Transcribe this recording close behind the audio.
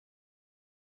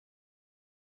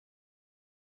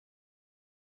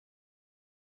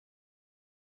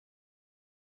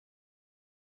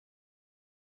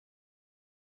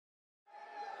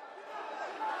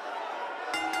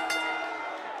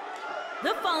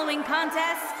The following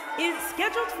contest is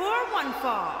scheduled for one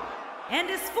fall and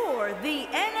is for the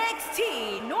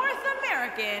NXT North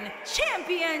American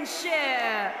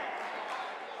Championship.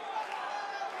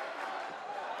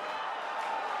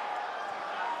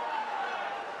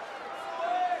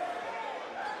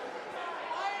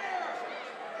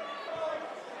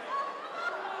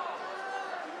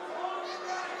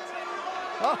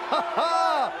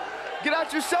 Get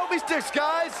out your selfie sticks,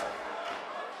 guys!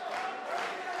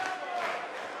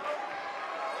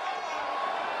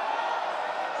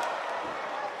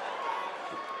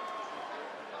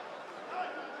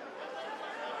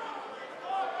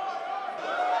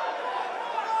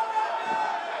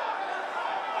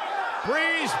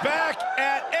 Breeze back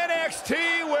at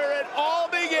NXT where it all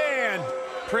began.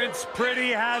 Prince Pretty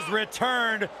has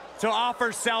returned to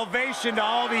offer salvation to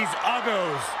all these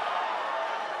uggos.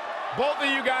 Both of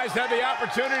you guys had the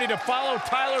opportunity to follow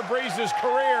Tyler Breeze's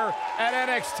career at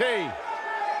NXT.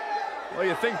 Well,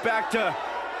 you think back to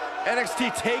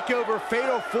NXT TAKEOVER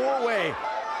Fatal 4-Way,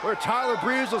 where Tyler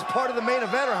Breeze was part of the main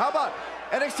event, or how about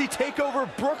NXT TAKEOVER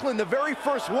Brooklyn, the very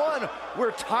first one,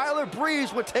 where Tyler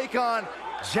Breeze would take on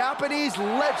Japanese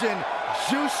legend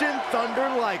Jushin Thunder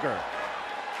Liger.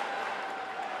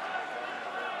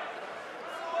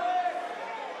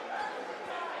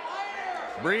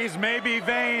 Breeze may be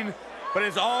vain, but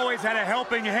has always had a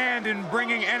helping hand in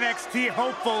bringing NXT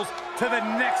hopefuls to the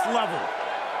next level.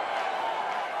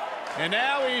 And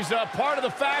now he's a part of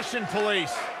the fashion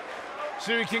police,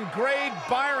 so he can grade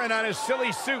Byron on his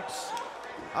silly suits.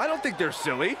 I don't think they're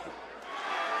silly.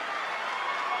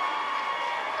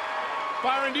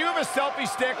 Byron, do you have a selfie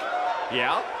stick?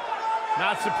 Yeah.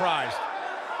 Not surprised.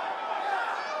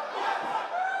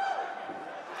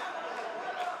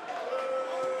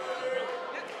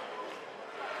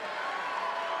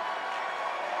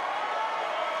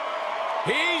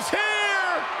 He's here!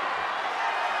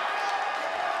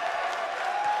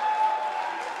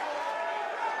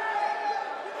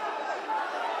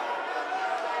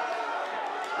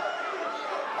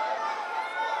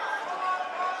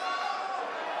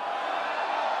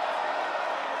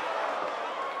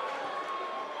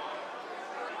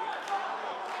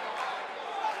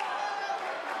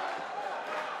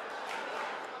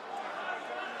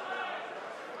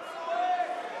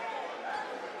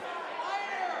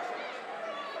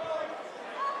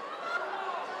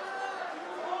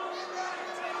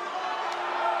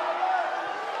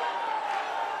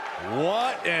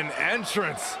 What an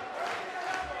entrance.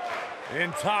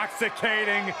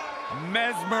 Intoxicating,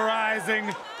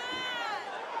 mesmerizing.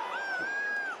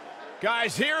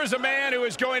 Guys, here is a man who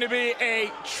is going to be a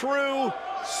true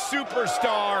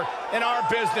superstar in our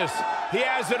business. He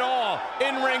has it all.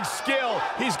 In-ring skill.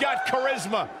 He's got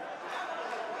charisma.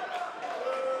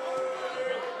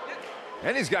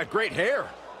 And he's got great hair.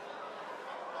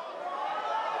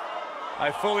 I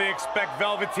fully expect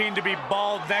Velveteen to be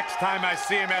bald next time I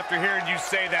see him after hearing you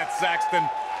say that, Saxton.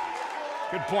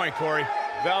 Good point, Corey.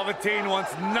 Velveteen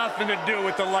wants nothing to do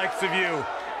with the likes of you.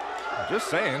 Just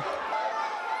saying.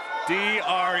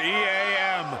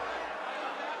 D-R-E-A-M.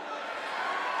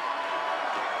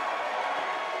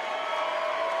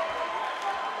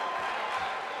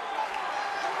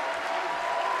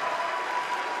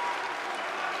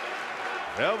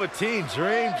 Velveteen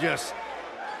Dream just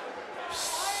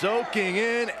soaking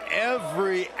in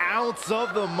every ounce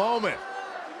of the moment.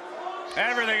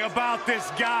 Everything about this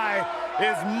guy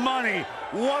is money.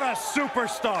 What a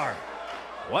superstar.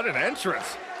 What an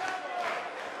entrance.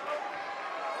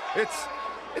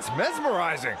 It's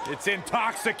mesmerizing. It's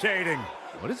intoxicating.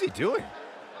 What is he doing?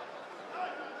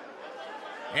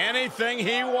 Anything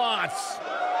he wants.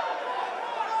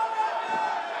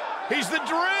 He's the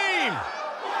dream.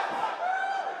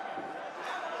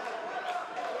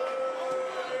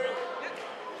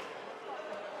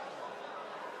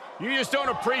 You just don't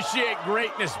appreciate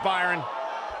greatness, Byron.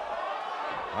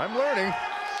 I'm learning.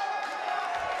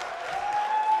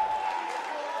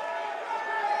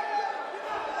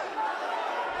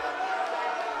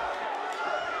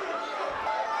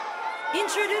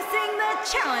 Introducing the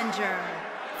challenger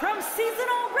from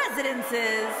Seasonal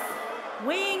Residences,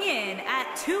 weighing in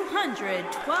at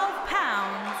 212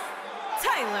 pounds,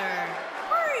 Tyler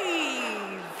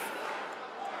Breeze.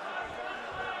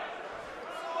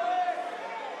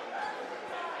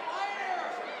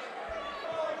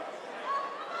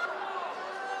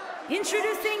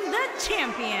 Introducing the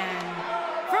champion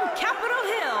from Capitol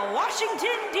Hill,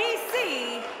 Washington,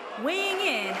 D.C., weighing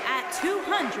in at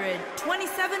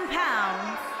 227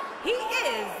 pounds, he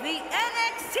is the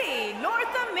NXT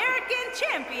North American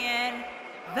Champion,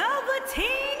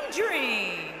 Velveteen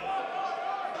Dream.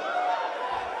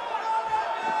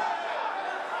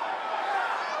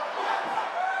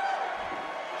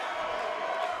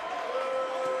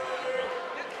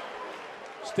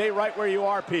 Stay right where you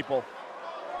are, people.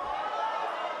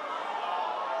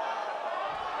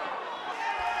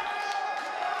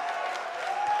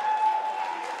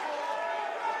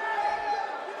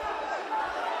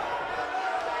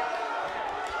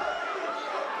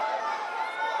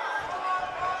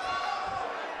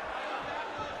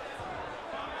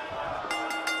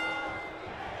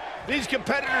 These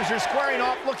competitors are squaring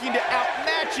off, looking to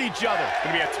outmatch each other. It's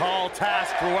gonna be a tall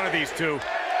task for one of these two.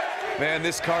 Man,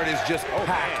 this card is just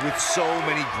packed with so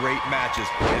many great matches,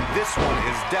 and this one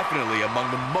is definitely among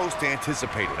the most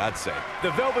anticipated, I'd say.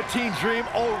 The Velveteen Dream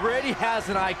already has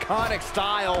an iconic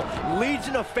style,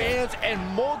 legion of fans, and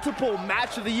multiple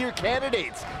Match of the Year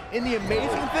candidates. And the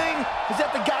amazing thing is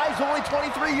that the guy's only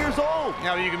 23 years old.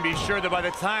 Now you can be sure that by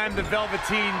the time the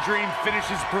Velveteen Dream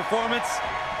finishes performance,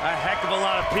 a heck of a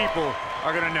lot of people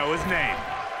are gonna know his name.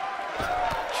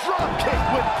 Drop kick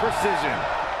with precision.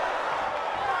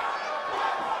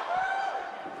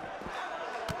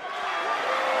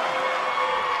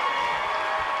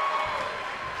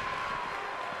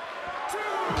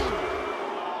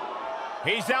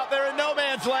 He's out there in no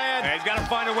man's land. And he's got to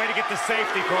find a way to get the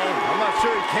safety, Cole. I'm not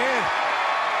sure he can.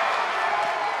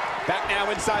 Back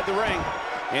now inside the ring,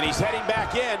 and he's heading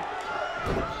back in.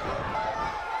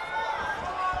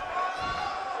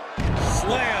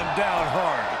 Slam down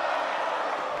hard.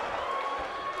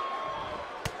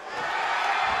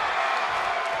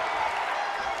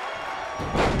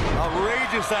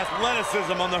 Outrageous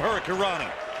athleticism on the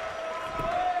Hurricanrana.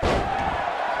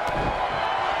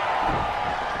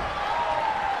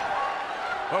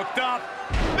 Hooked up.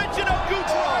 Michinoku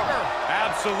driver.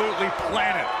 Absolutely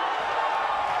planted.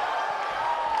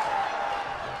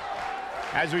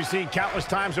 As we've seen countless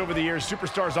times over the years,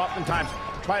 superstars oftentimes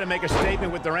try to make a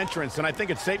statement with their entrance, and I think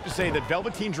it's safe to say that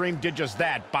Velveteen Dream did just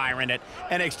that, Byron, at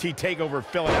NXT TAKEOver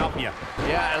Philadelphia.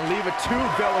 Yeah, and leave it to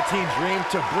Velveteen Dream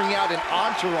to bring out an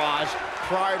entourage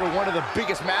prior to one of the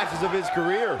biggest matches of his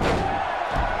career.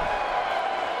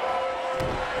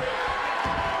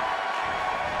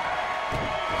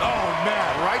 Oh,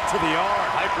 man, right to the arm.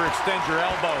 Hyperextend your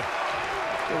elbow.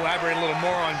 Elaborate a little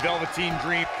more on Velveteen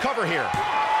Dream. Cover here.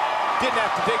 Didn't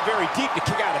have to dig very deep to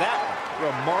kick out of that one.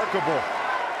 Remarkable.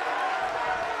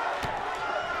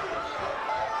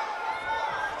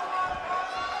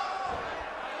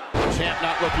 Champ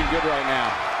not looking good right now.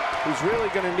 He's really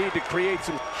going to need to create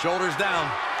some... Shoulders down.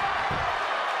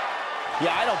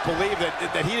 Yeah, I don't believe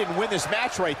that he didn't win this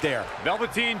match right there.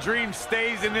 Velveteen Dream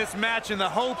stays in this match in the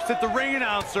hopes that the ring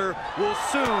announcer will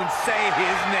soon say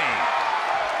his name.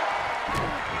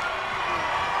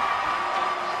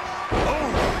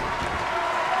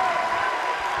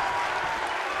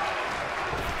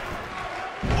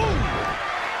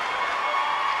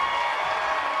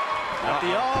 At the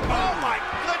elbow. Oh, my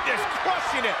goodness,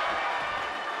 crushing it.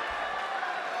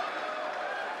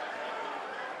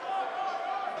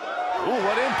 Ooh,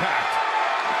 what impact.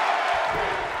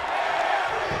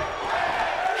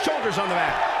 Shoulders on the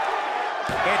mat.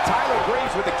 And Tyler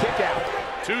Breeze with the kick out.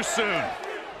 Too soon.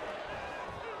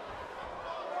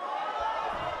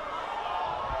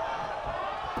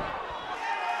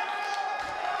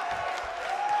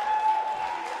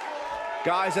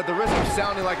 Guys, at the risk of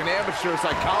sounding like an amateur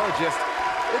psychologist,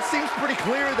 it seems pretty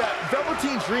clear that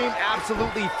Velveteen Dream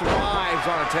absolutely thrives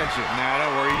on attention. Nah,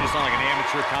 don't worry, you just sound like an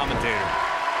amateur commentator.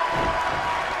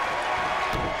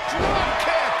 Drop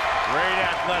kick! Great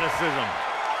athleticism.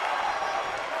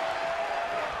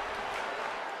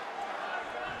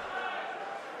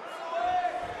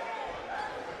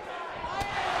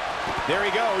 There he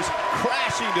goes,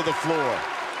 crashing to the floor.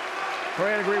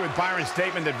 I agree with Byron's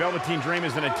statement that Velveteen Dream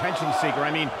is an attention seeker.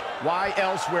 I mean, why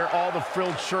else wear all the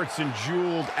frilled shirts and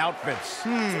jeweled outfits?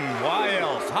 Why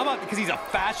else? How about because he's a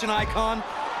fashion icon?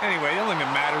 Anyway, the only thing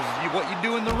that matters is what you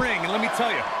do in the ring. And let me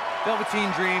tell you, Velveteen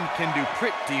Dream can do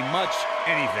pretty much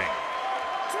anything.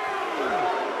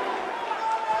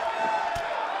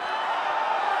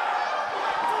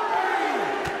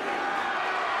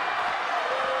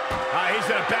 He's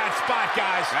in a bad spot,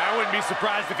 guys. I wouldn't be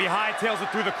surprised if he hightails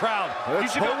it through the crowd. You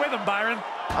should go with him, Byron.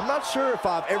 I'm not sure if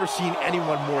I've ever seen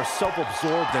anyone more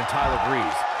self-absorbed than Tyler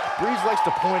Breeze. Breeze likes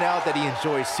to point out that he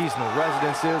enjoys seasonal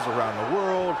residences around the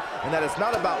world, and that it's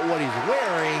not about what he's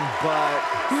wearing, but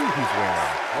who he's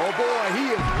wearing. Oh boy,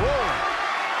 he is rolling.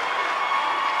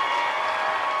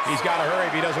 He's got to hurry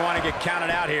if he doesn't want to get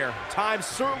counted out here. Time's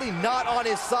certainly not on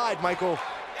his side, Michael.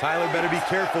 Tyler better be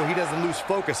careful he doesn't lose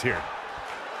focus here.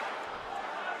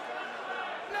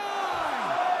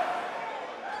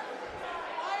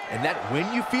 And that win,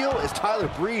 you feel, is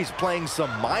Tyler Breeze playing some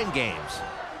mind games.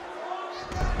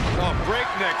 Oh,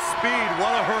 breakneck speed,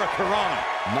 what a Hurricanrana.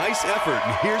 Nice effort,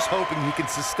 and here's hoping he can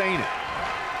sustain it.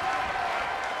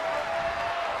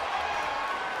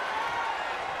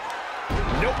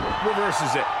 Nope,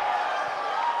 reverses it.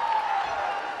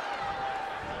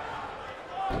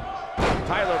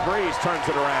 Tyler Breeze turns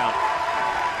it around.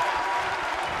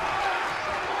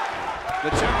 The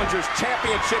challenger's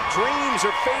championship dreams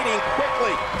are fading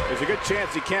quickly. There's a good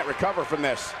chance he can't recover from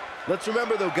this. Let's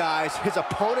remember, though, guys, his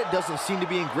opponent doesn't seem to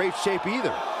be in great shape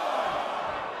either.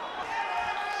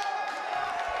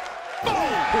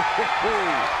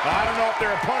 I don't know if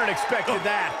their opponent expected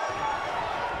that.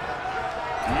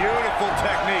 Beautiful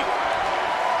technique.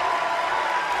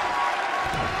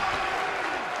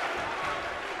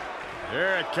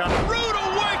 Here it comes. Rude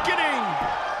awakening!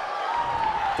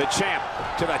 The champ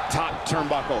to the top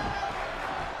turnbuckle.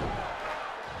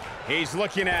 He's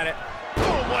looking at it.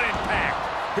 Oh, what impact!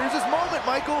 Here's his moment,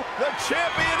 Michael. The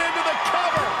champion into the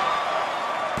cover!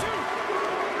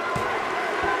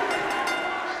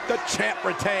 The champ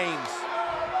retains.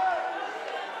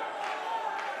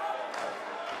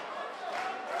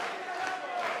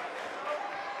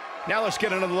 Now let's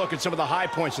get another look at some of the high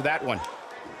points of that one.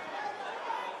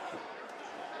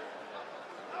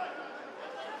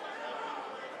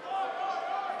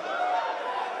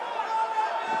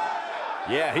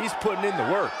 Yeah, he's putting in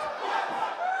the work.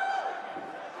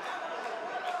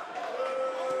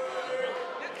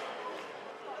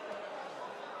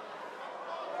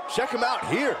 Check him out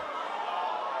here.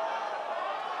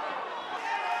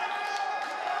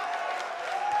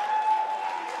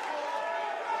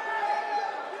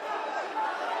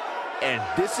 And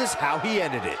this is how he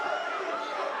ended it.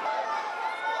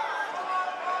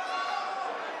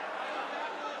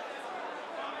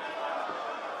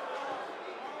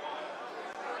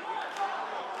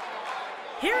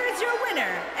 Here is your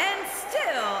winner, and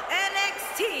still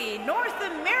NXT North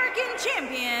American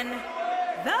Champion,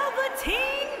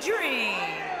 Velveteen Dream.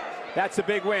 That's a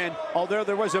big win, although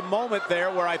there was a moment there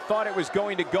where I thought it was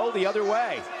going to go the other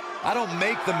way. I don't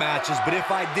make the matches, but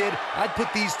if I did, I'd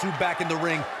put these two back in the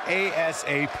ring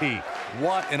ASAP.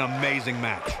 What an amazing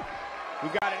match. We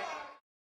got it.